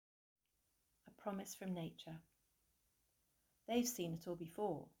promise from nature. They've seen it all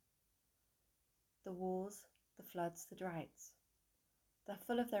before. The wars, the floods, the droughts. They're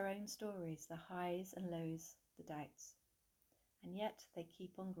full of their own stories, the highs and lows, the doubts. And yet they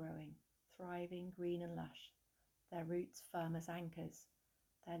keep on growing, thriving, green and lush, their roots firm as anchors,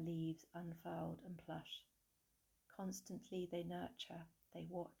 their leaves unfurled and plush. Constantly they nurture, they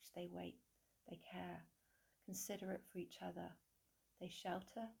watch, they wait, they care, considerate for each other. They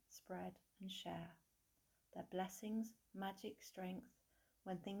shelter, spread and share. Their blessings, magic, strength,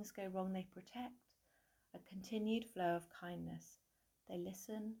 when things go wrong they protect, a continued flow of kindness. They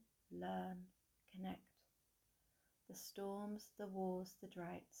listen, learn, connect. The storms, the wars, the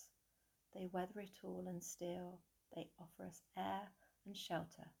droughts, they weather it all and still they offer us air and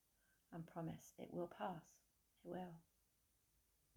shelter and promise it will pass. It will.